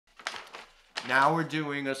Now we're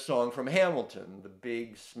doing a song from Hamilton, the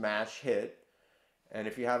big smash hit. And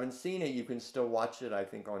if you haven't seen it, you can still watch it, I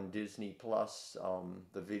think, on Disney Plus,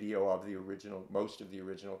 the video of the original, most of the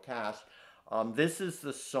original cast. This is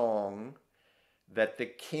the song that the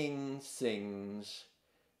king sings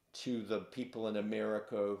to the people in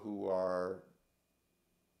America who are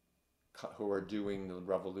doing the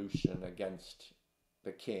revolution against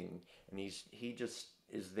the king, and he just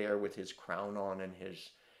is there with his crown on and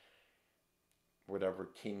his whatever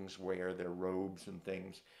kings wear, their robes and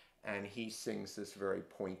things, and he sings this very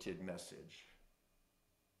pointed message.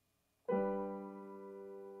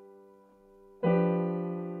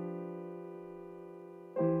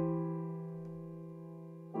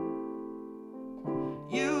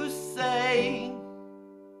 You say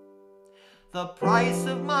the price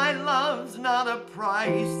of my love's not a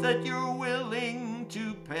price that you're willing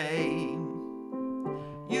to pay.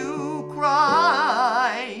 You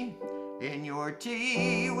cry in your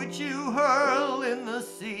tea, which you hurl in the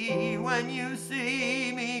sea when you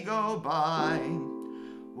see me go by.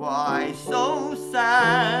 Why so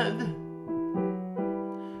sad?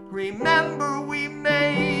 Remember we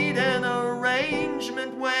made an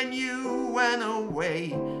arrangement when you went away.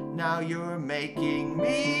 Now you're making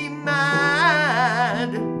me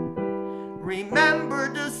mad. Remember,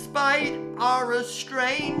 despite our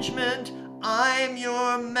estrangement, I'm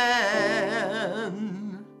your man.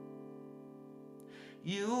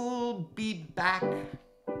 You'll be back,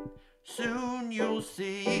 soon you'll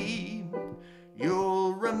see.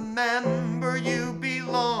 You'll remember you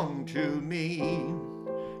belong to me.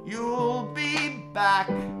 You'll be back,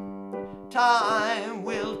 time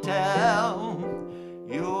will tell.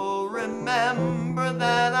 You'll remember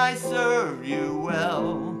that I served you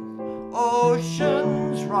well.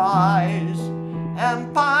 Oceans rise,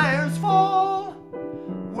 empires fall.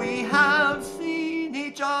 We have seen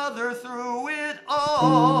each other through it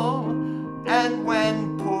all. And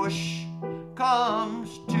when push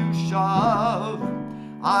comes to shove,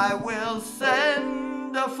 I will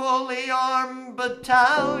send a fully armed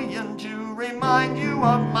battalion to remind you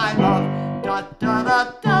of my love. Da da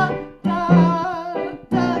da da da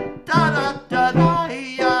da da da da da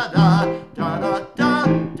ya da da da da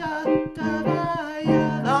da da da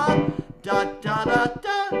ya da da da da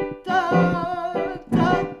da da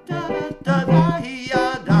da da da da ya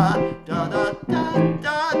da da da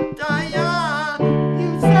da da ya.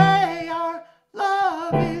 You say our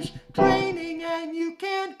love is draining and you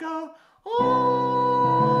can't go on.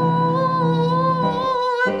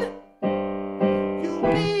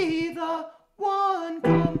 You'll be the one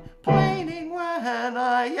complaining when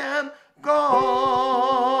I am gone.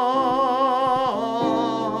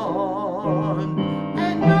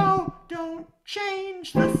 And no, don't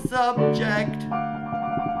change the subject,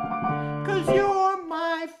 'cause you're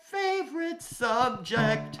my favorite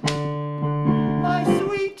subject. My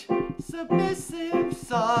sweet, submissive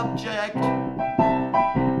subject.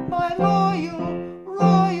 My loyal,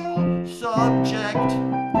 royal subject.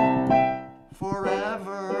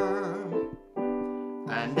 Forever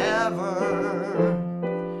and ever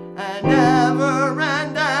and ever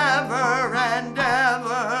and ever and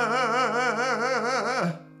ever.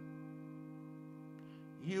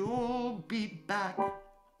 You'll be back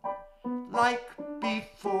like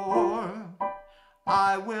before.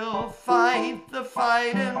 I will fight the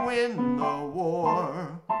fight and win the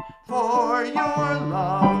war. For your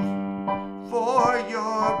love, for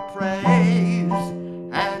your praise,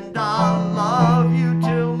 and I'll love you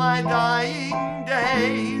till my dying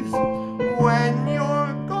days. When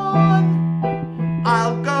you're gone,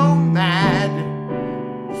 I'll go mad.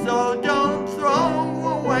 So don't throw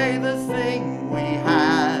away the thing we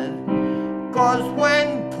had. 'Cause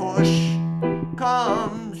when push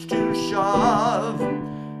comes to shove,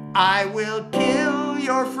 I will kill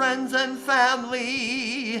your friends and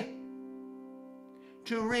family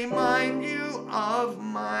to remind you of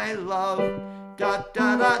my love. Da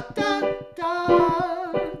da da da da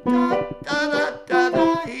da da da da da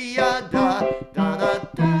ya da da da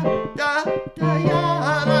da da da ya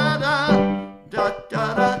da da da da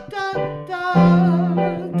da da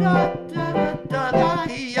da da da da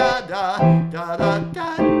ya da da da da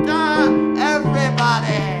da.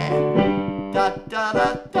 Everybody, da da da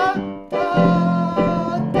da da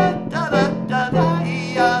da da da da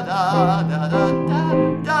ya da da da da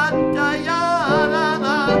da da ya da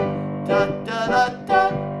da da da da da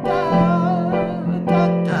da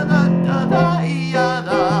da da da ya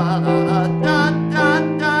da da da da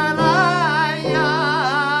da da ya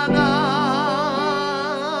da.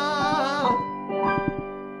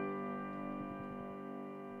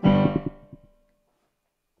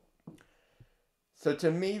 So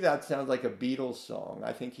to me, that sounds like a Beatles song.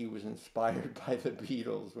 I think he was inspired by the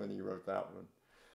Beatles when he wrote that one.